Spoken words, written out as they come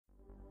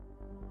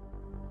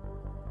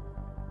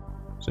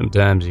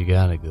Sometimes you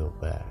gotta go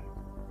back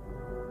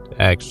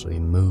to actually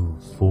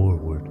move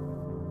forward.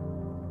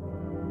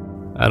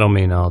 I don't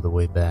mean all the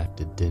way back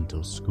to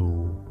dental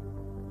school.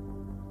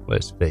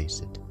 Let's face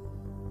it,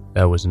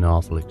 that was an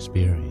awful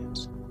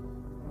experience.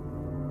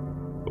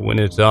 But when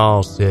it's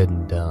all said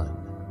and done,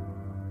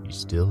 you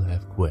still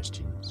have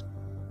questions.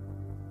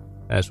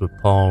 That's what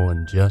Paul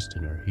and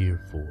Justin are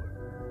here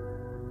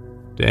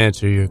for. To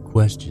answer your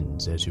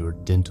questions as your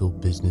dental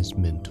business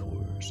mentors.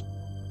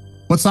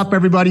 What's up,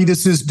 everybody?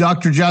 This is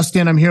Dr.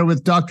 Justin. I'm here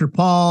with Dr.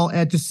 Paul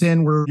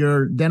Etchison. We're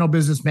your dental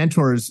business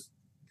mentors.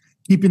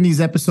 Keeping these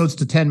episodes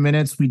to 10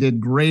 minutes. We did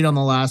great on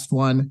the last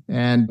one,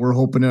 and we're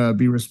hoping to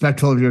be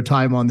respectful of your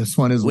time on this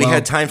one as well. We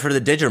had time for the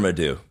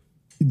didgeridoo.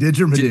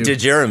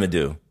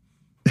 Didgeridoo.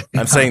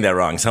 I'm saying that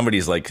wrong.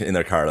 Somebody's like in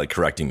their car, like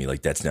correcting me,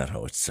 like that's not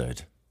how it's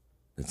said.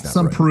 It's not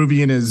Some right.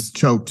 Peruvian is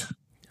choked.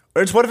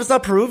 Or what if it's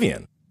not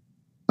Peruvian?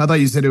 I thought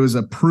you said it was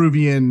a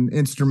Peruvian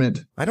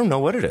instrument. I don't know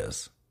what it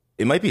is.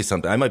 It might be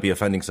something. I might be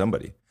offending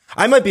somebody.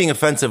 I might be being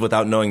offensive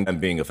without knowing I'm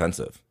being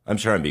offensive. I'm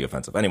sure I'm being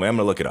offensive. Anyway, I'm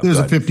going to look it up. There's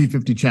a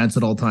 50-50 chance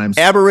at all times.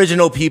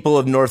 Aboriginal people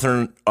of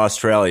Northern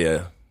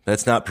Australia.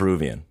 That's not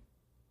Peruvian.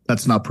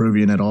 That's not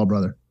Peruvian at all,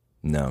 brother.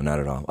 No, not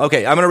at all.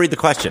 Okay, I'm going to read the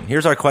question.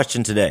 Here's our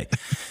question today.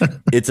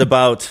 It's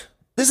about,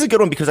 this is a good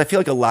one because I feel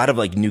like a lot of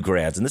like new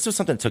grads, and this was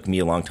something that took me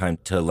a long time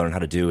to learn how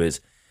to do, is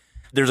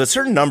there's a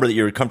certain number that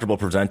you're comfortable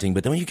presenting,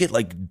 but then when you get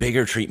like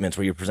bigger treatments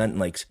where you're presenting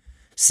like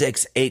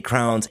 6, 8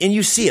 crowns, and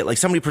you see it, like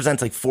somebody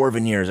presents like 4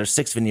 veneers or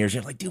 6 veneers,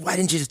 you're like, dude, why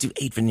didn't you just do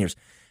 8 veneers?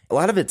 A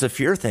lot of it's a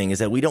fear thing, is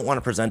that we don't want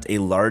to present a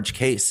large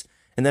case.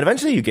 And then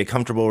eventually you get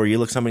comfortable where you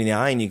look somebody in the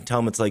eye and you can tell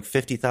them it's like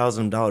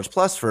 $50,000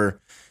 plus for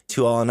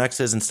 2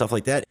 all-NXs and stuff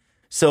like that.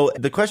 So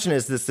the question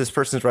is, this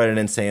person's writing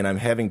in saying, I'm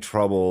having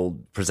trouble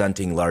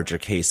presenting larger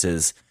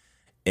cases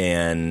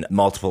and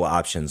multiple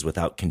options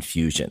without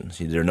confusion.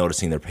 See, they're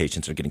noticing their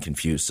patients are getting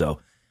confused. So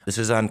this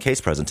is on case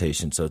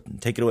presentation. So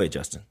take it away,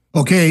 Justin.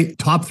 Okay,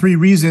 top 3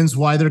 reasons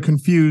why they're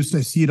confused.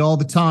 I see it all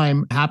the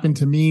time. Happened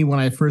to me when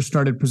I first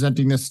started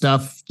presenting this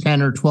stuff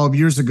 10 or 12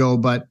 years ago,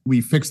 but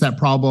we fixed that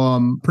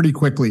problem pretty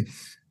quickly.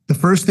 The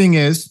first thing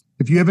is,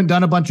 if you haven't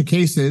done a bunch of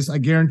cases, I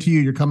guarantee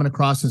you're coming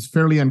across as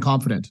fairly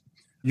unconfident.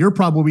 You're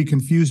probably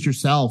confused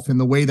yourself in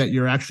the way that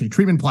you're actually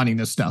treatment planning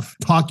this stuff,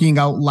 talking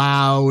out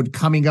loud,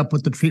 coming up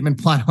with the treatment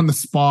plan on the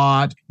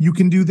spot. You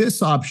can do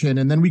this option,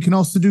 and then we can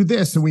also do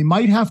this, and we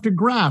might have to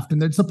graft,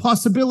 and there's a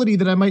possibility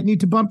that I might need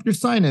to bump your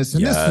sinus,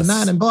 and this and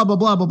that, and blah, blah,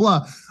 blah, blah,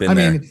 blah. I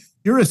mean,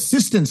 your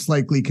assistant's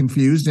likely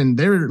confused, and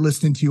they're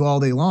listening to you all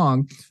day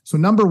long. So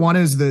number one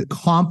is the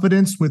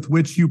confidence with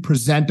which you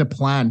present a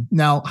plan.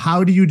 Now,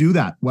 how do you do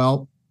that?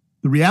 Well,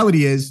 the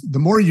reality is the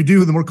more you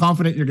do, the more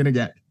confident you're going to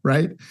get,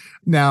 right?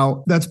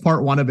 Now, that's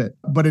part one of it.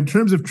 But in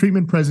terms of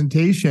treatment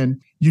presentation,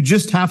 you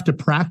just have to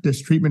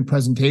practice treatment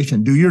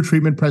presentation. Do your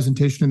treatment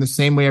presentation in the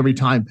same way every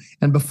time.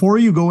 And before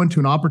you go into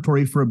an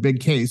operatory for a big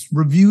case,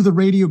 review the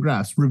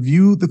radiographs,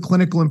 review the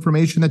clinical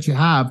information that you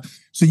have,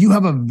 so you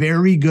have a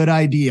very good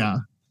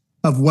idea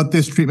of what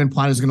this treatment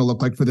plan is going to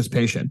look like for this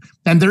patient.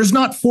 And there's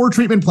not 4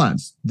 treatment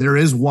plans. There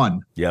is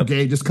one. Yep.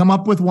 Okay, just come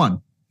up with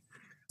one.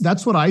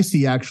 That's what I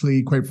see,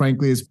 actually, quite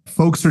frankly, is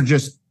folks are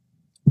just,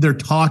 they're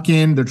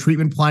talking, they're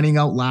treatment planning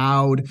out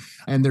loud,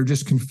 and they're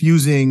just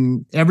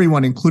confusing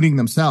everyone, including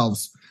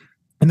themselves.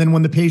 And then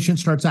when the patient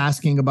starts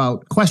asking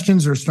about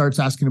questions or starts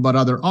asking about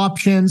other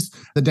options,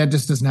 the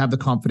dentist doesn't have the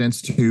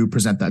confidence to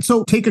present that.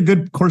 So take a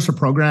good course or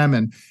program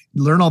and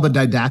learn all the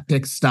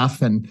didactic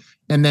stuff, and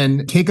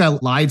then take a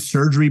live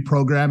surgery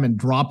program and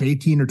drop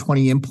 18 or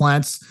 20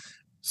 implants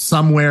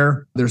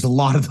somewhere. There's a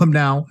lot of them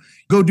now.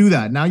 Go do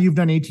that. Now you've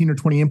done 18 or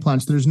 20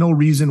 implants. There's no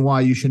reason why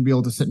you shouldn't be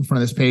able to sit in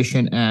front of this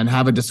patient and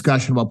have a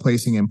discussion about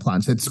placing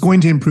implants. It's going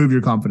to improve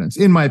your confidence,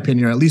 in my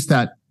opinion. At least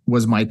that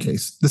was my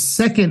case. The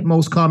second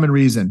most common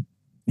reason,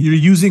 you're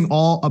using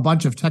a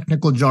bunch of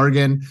technical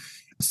jargon,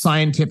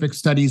 scientific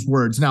studies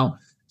words. Now,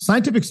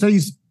 scientific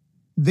studies,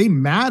 they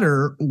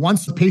matter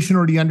once the patient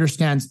already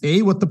understands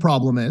A, what the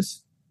problem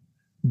is,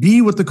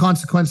 B, what the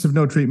consequence of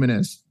no treatment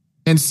is,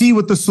 and C,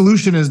 what the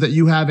solution is that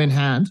you have in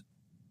hand,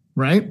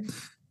 right?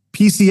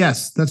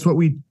 PCS, that's what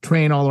we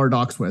train all our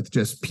docs with,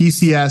 just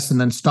PCS,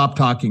 and then stop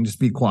talking, just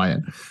be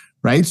quiet,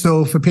 right?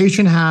 So if a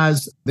patient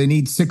they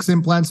need 6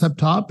 implants up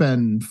top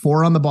and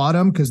 4 on the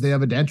bottom because they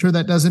have a denture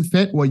that doesn't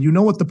fit, well, you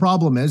know what the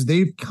problem is.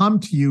 They've come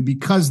to you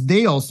because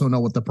they also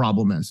know what the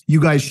problem is.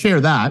 You guys share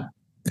that.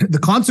 The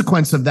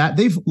consequence of that,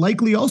 they've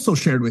likely also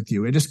shared with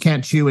you. I just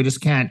can't chew, I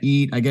just can't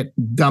eat, I get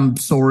gum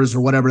sores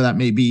or whatever that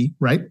may be,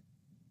 right?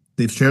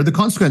 They've shared the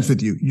consequence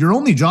with you. Your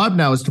only job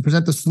now is to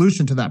present the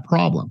solution to that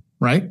problem,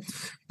 right?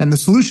 And the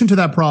solution to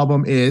that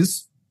problem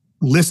is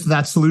list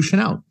that solution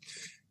out.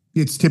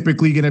 It's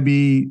typically going to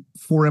be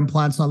 4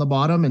 implants on the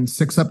bottom and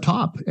 6 up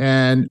top,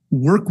 and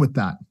work with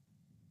that.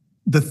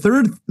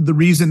 The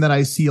reason that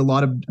I see a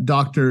lot of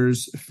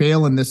doctors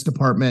fail in this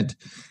department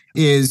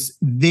is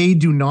they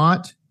do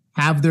not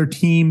have their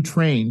team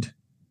trained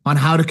on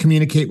how to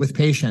communicate with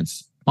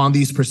patients on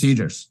these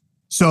procedures.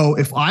 So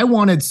if I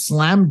wanted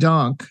slam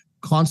dunk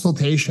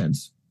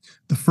consultations,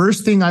 the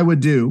first thing I would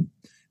do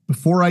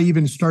before I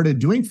even started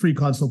doing free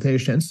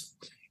consultations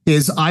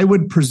is I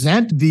would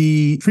present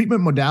the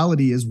treatment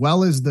modality as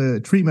well as the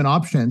treatment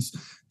options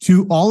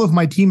to all of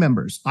my team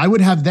members. I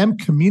would have them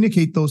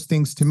communicate those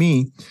things to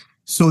me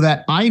so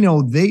that I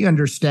know they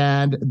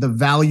understand the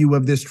value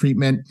of this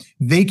treatment.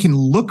 They can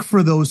look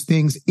for those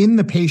things in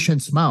the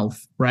patient's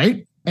mouth,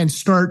 right? And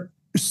start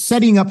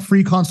setting up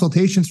free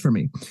consultations for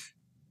me.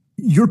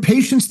 Your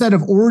patients that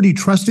have already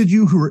trusted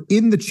you, who are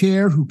in the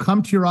chair, who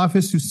come to your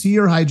office, who see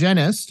your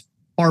hygienist,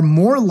 are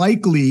more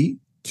likely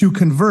to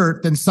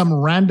convert than some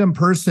random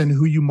person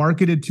who you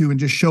marketed to and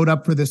just showed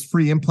up for this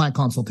free implant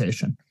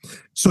consultation.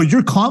 So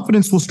your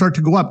confidence will start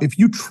to go up. If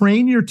you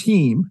train your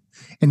team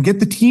and get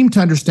the team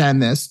to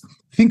understand this,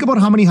 think about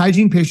how many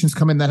hygiene patients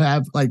come in that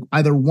have like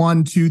either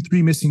 1, 2,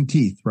 3 missing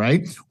teeth,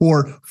 right?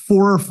 Or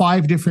 4 or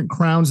 5 different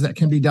crowns that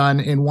can be done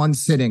in one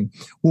sitting,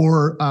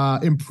 or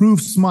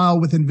improved smile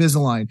with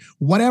Invisalign,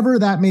 whatever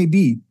that may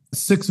be.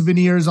 6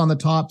 veneers on the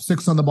top,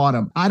 6 on the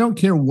bottom. I don't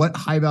care what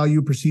high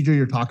value procedure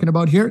you're talking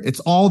about here.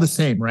 It's all the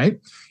same, right?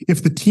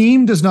 If the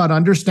team does not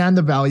understand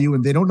the value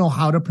and they don't know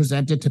how to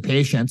present it to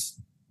patients,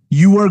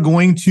 you are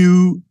going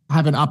to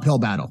have an uphill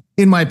battle,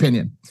 in my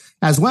opinion.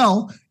 As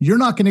well, you're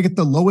not going to get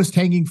the lowest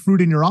hanging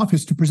fruit in your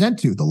office to present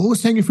to. The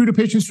lowest hanging fruit of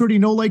patients who already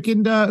know, like,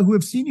 and who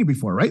have seen you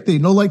before, right? They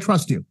know, like,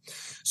 trust you.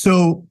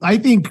 So I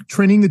think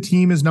training the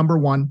team is number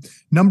one.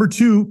 Number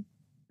two,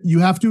 you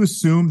have to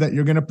assume that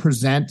you're going to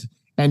present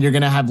and you're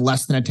going to have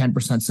less than a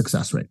 10%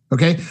 success rate.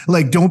 Okay.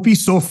 Like, don't be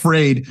so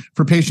afraid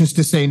for patients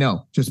to say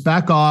no. Just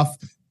back off.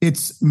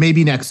 It's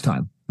maybe next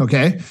time.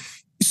 Okay.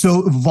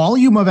 So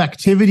volume of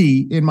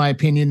activity, in my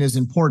opinion, is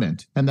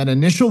important. And that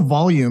initial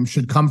volume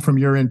should come from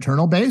your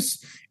internal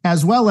base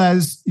as well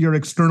as your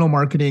external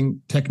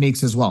marketing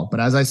techniques as well. But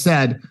as I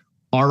said,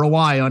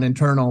 ROI on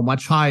internal,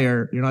 much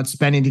higher. You're not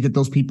spending to get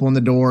those people in the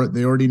door.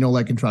 They already know,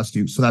 like, and trust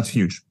you. So that's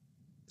huge.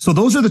 So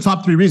those are the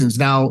top 3 reasons.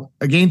 Now,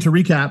 again, to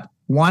recap,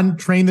 1,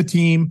 train the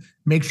team,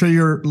 make sure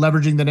you're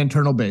leveraging that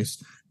internal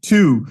base.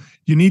 2,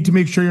 you need to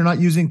make sure you're not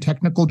using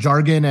technical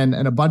jargon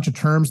and a bunch of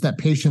terms that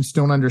patients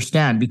don't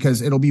understand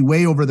because it'll be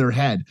way over their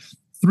head.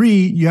 3,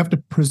 you have to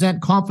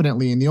present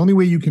confidently. And the only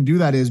way you can do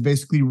that is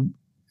basically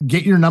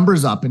get your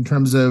numbers up in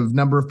terms of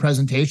number of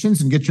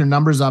presentations and get your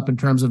numbers up in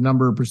terms of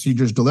number of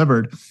procedures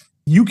delivered.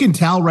 You can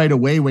tell right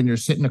away when you're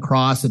sitting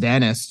across a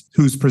dentist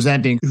who's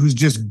presenting, who's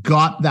just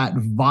got that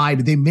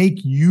vibe. They make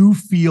you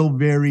feel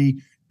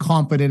very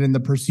confident in the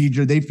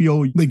procedure. They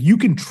feel like you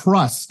can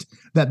trust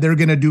that they're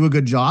going to do a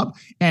good job.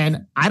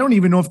 And I don't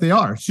even know if they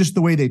are. It's just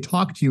the way they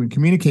talk to you and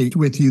communicate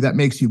with you that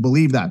makes you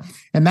believe that.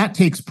 And that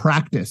takes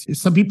practice.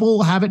 Some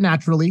people have it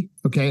naturally,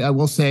 okay, I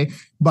will say,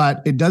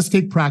 but it does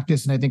take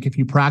practice. And I think if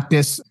you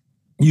practice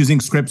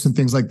using scripts and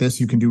things like this,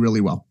 you can do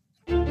really well.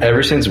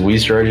 Ever since we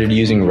started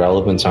using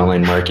Relevance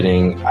online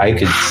marketing, I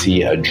could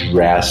see a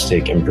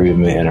drastic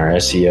improvement in our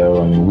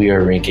SEO. I mean, we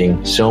are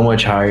ranking so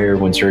much higher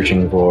when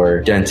searching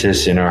for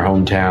dentists in our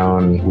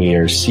hometown. We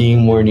are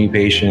seeing more new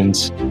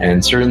patients,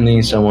 and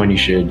certainly someone you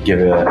should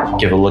give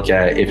a look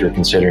at if you're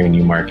considering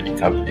new marketing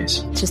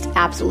companies. It's just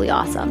absolutely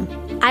awesome.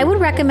 I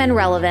would recommend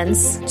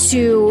Relevance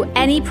to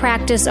any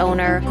practice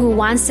owner who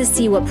wants to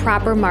see what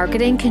proper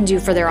marketing can do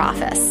for their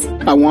office.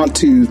 I want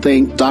to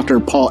thank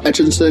Dr. Paul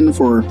Etchinson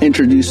for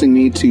introducing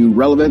me to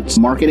Relevance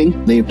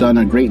Marketing. They've done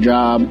a great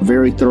job,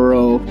 very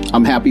thorough.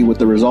 I'm happy with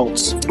the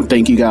results.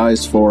 Thank you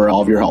guys for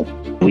all of your help.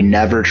 We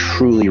never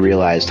truly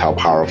realized how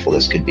powerful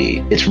this could be.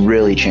 It's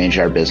really changed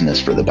our business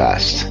for the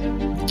best.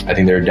 I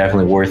think they're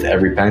definitely worth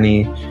every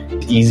penny.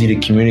 Easy to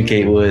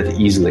communicate with,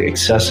 easily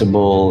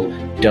accessible,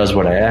 does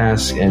what I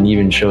ask, and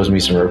even shows me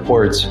some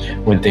reports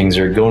when things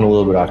are going a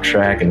little bit off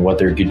track and what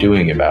they're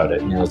doing about it.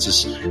 You know, it's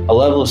just a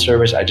level of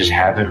service I just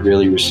haven't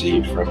really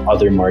received from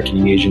other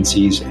marketing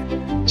agencies.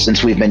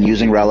 Since we've been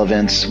using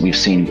Relevance, we've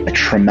seen a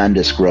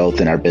tremendous growth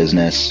in our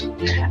business.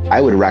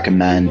 I would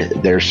recommend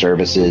their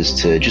services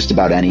to just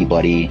about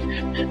anybody.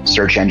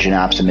 Search engine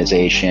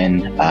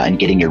optimization and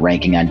getting your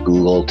ranking on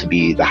Google to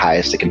be the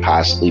highest it can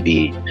possibly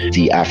be.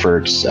 The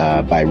efforts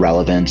by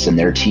Relevance and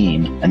their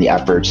team, and the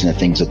efforts and the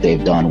things that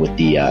they've done with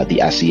the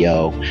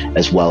SEO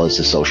as well as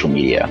the social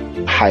media.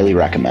 Highly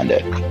recommend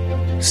it.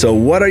 So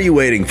what are you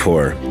waiting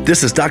for?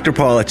 This is Dr.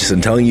 Paul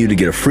Etchison telling you to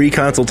get a free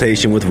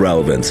consultation with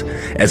Relevance.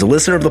 As a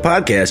listener of the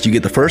podcast, you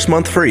get the first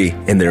month free,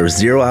 and there is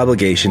zero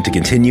obligation to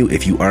continue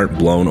if you aren't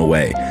blown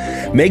away.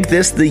 Make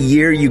this the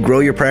year you grow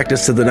your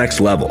practice to the next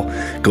level.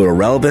 Go to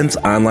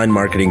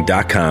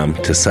relevanceonlinemarketing.com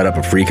to set up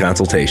a free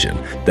consultation.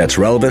 That's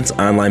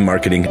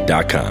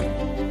relevanceonlinemarketing.com.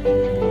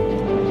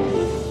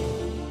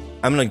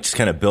 I'm going to just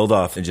kind of build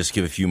off and just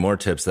give a few more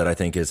tips that I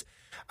think it's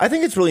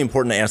really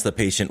important to ask the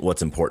patient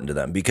what's important to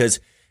them, because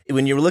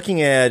when you're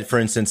looking at, for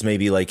instance,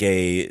 maybe like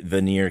a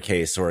veneer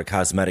case or a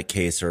cosmetic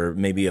case or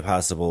maybe a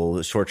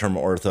possible short-term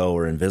ortho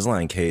or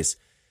Invisalign case,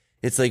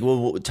 it's like,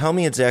 well, tell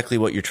me exactly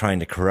what you're trying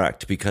to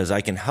correct because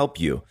I can help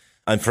you.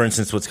 And for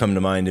instance, what's come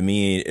to mind to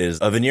me is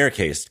a veneer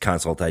case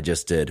consult I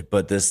just did,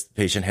 but this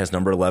patient has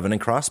number 11 in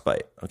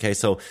crossbite. Okay,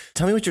 so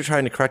tell me what you're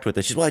trying to correct with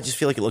this. She's, well, I just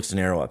feel like it looks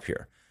narrow up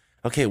here.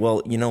 okay,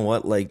 well, you know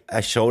what? Like,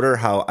 I showed her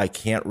how I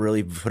can't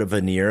really put a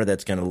veneer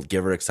that's going to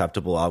give her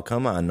acceptable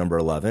outcome on number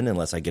 11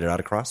 unless I get it out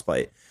of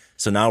crossbite.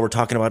 So now we're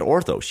talking about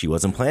ortho. She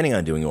wasn't planning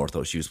on doing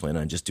ortho. She was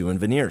planning on just doing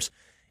veneers.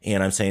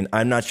 And I'm saying,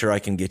 I'm not sure I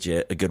can get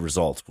you a good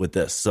result with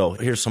this. So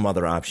here's some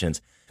other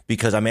options,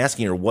 because I'm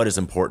asking her what is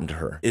important to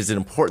her. Is it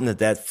important that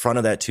that front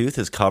of that tooth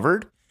is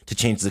covered to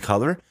change the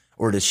color?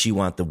 Or does she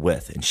want the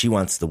width? And she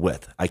wants the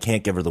width. I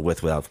can't give her the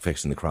width without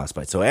fixing the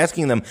crossbite. So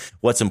asking them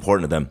what's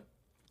important to them.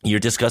 You're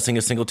discussing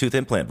a single tooth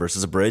implant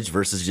versus a bridge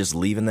versus just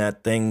leaving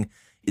that thing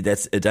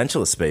that's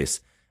edentulous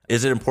space.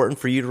 Is it important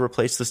for you to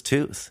replace this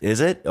tooth? Is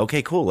it?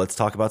 Okay, cool. Let's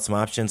talk about some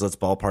options. Let's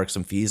ballpark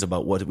some fees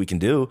about what we can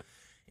do.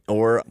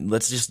 Or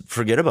let's just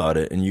forget about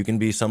it and you can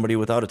be somebody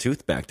without a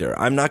tooth back there.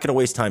 I'm not going to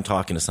waste time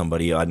talking to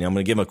somebody. I'm going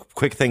to give them a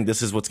quick thing.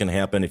 This is what's going to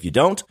happen if you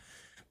don't,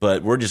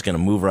 but we're just going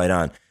to move right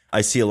on.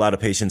 I see a lot of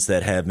patients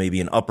that have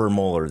maybe an upper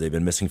molar they've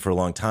been missing for a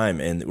long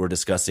time, and we're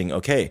discussing,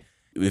 okay,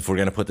 if we're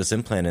going to put this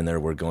implant in there,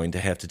 we're going to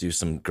have to do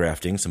some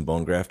grafting, some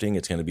bone grafting.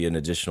 It's going to be an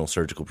additional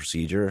surgical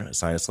procedure, a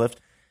sinus lift.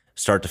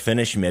 Start to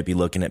finish, you might be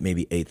looking at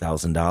maybe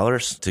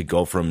 $8,000 to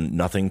go from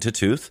nothing to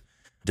tooth.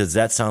 Does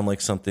that sound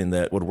like something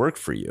that would work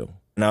for you?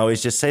 And I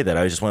always just say that.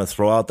 I just want to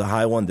throw out the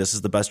high one. This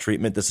is the best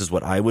treatment. This is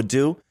what I would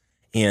do.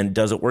 And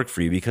does it work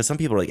for you? Because some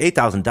people are like,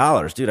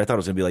 $8,000, dude, I thought it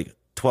was going to be like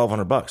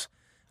 $1,200.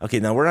 Okay,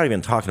 now we're not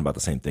even talking about the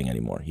same thing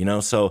anymore, you know?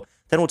 So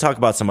then we'll talk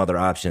about some other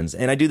options.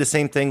 And I do the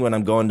same thing when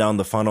I'm going down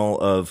the funnel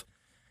of,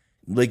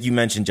 like you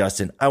mentioned,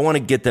 Justin, I want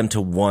to get them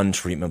to one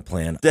treatment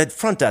plan. That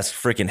front desk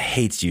freaking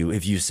hates you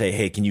if you say,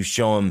 hey, can you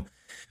show them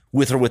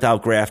with or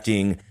without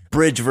grafting,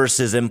 bridge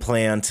versus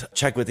implant,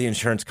 check with the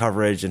insurance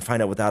coverage and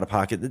find out without a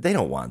pocket. They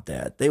don't want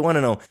that. They want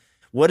to know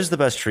what is the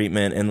best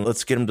treatment, and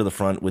let's get them to the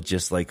front with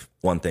just like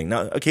one thing.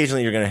 Now,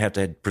 occasionally you're going to have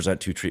to present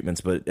two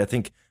treatments, but I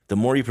think the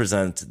more you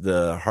present,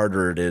 the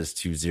harder it is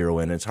to zero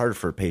in. It's harder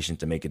for a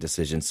patient to make a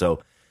decision. So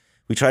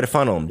we try to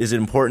funnel them. Is it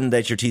important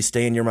that your teeth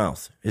stay in your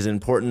mouth? Is it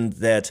important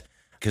that,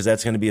 because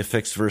that's going to be a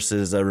fixed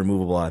versus a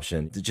removable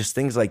option? Just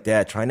things like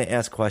that, trying to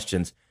ask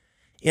questions.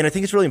 And I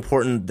think it's really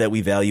important that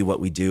we value what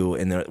we do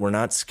and that we're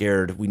not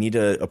scared. We need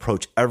to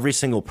approach every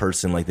single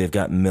person like they've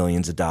got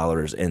millions of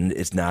dollars and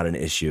it's not an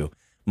issue.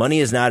 Money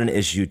is not an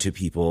issue to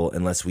people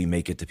unless we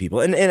make it to people.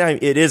 And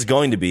it is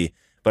going to be,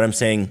 but I'm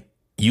saying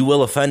you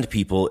will offend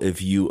people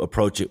if you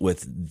approach it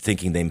with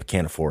thinking they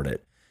can't afford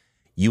it.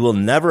 You will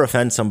never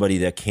offend somebody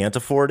that can't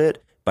afford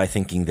it by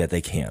thinking that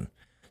they can.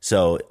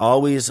 So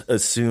always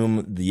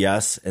assume the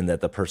yes and that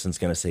the person's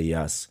going to say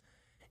yes.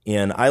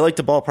 And I like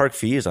to ballpark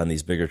fees on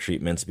these bigger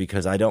treatments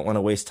because I don't want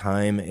to waste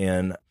time.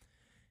 And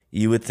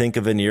you would think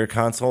a veneer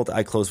consult.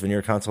 I close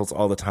veneer consults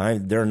all the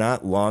time. They're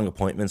not long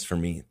appointments for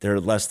me. They're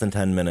less than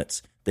 10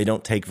 minutes. They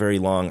don't take very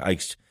long. I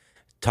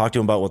talk to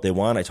them about what they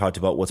want. I talked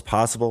about what's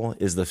possible.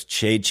 Is the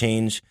shade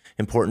change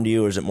important to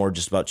you, or is it more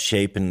just about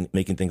shape and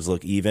making things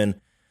look even?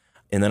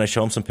 And then I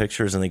show them some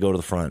pictures and they go to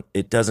the front.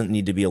 It doesn't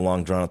need to be a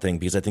long drawn out thing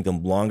because I think the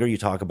longer you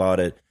talk about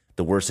it,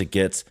 the worse it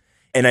gets.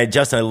 And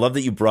Justin, I love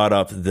that you brought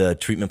up the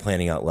treatment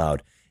planning out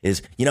loud.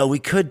 Is, you know, we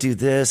could do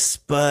this,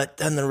 but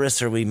then the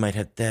risks are we might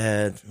have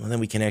that. Well, then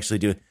we can actually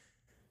do it.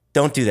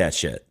 Don't do that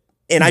shit.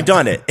 And I've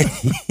done it.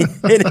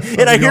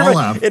 and I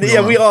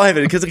hear we all have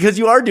it because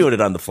you are doing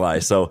it on the fly.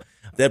 So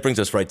that brings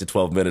us right to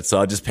 12 minutes. So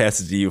I'll just pass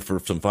it to you for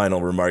some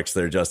final remarks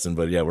there, Justin.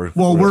 But yeah, we're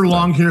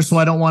long here, so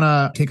I don't want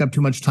to take up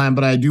too much time.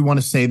 But I do want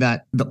to say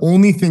that the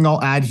only thing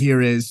I'll add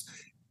here is,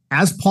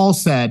 as Paul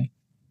said,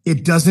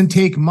 it doesn't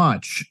take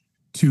much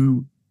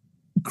to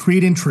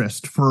create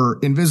interest for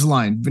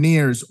Invisalign,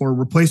 veneers, or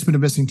replacement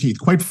of missing teeth.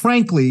 Quite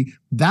frankly,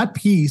 that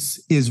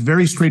piece is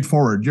very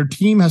straightforward. Your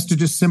team has to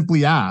just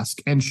simply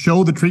ask and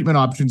show the treatment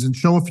options and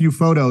show a few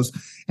photos,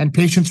 and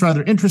patients are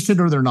either interested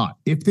or they're not.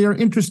 If they are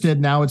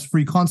interested, now it's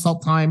free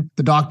consult time.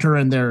 The doctor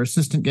and their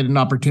assistant get an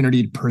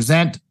opportunity to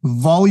present.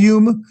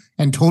 Volume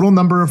and total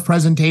number of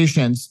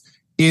presentations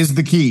is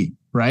the key,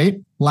 right?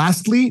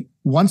 Lastly,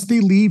 once they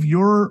leave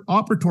your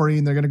operatory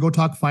and they're going to go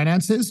talk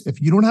finances,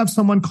 if you don't have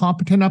someone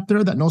competent up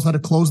there that knows how to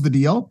close the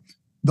deal,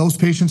 those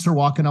patients are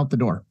walking out the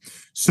door.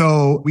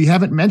 So we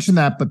haven't mentioned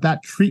that, but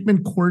that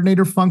treatment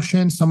coordinator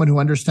function, someone who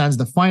understands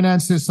the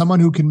finances, someone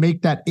who can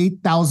make that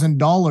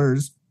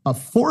 $8,000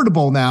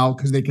 affordable now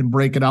because they can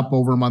break it up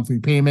over monthly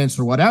payments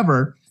or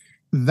whatever,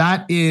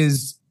 that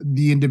is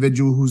the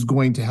individual who's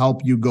going to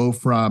help you go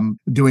from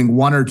doing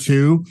one or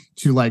two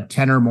to like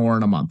 10 or more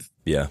in a month.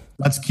 Yeah.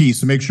 That's key.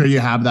 So make sure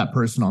you have that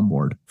person on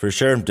board. For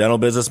sure.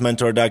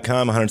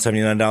 Dentalbusinessmentor.com,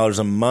 $179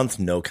 a month,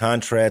 no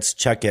contracts.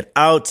 Check it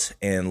out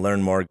and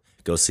learn more.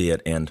 Go see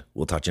it, and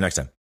we'll talk to you next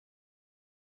time.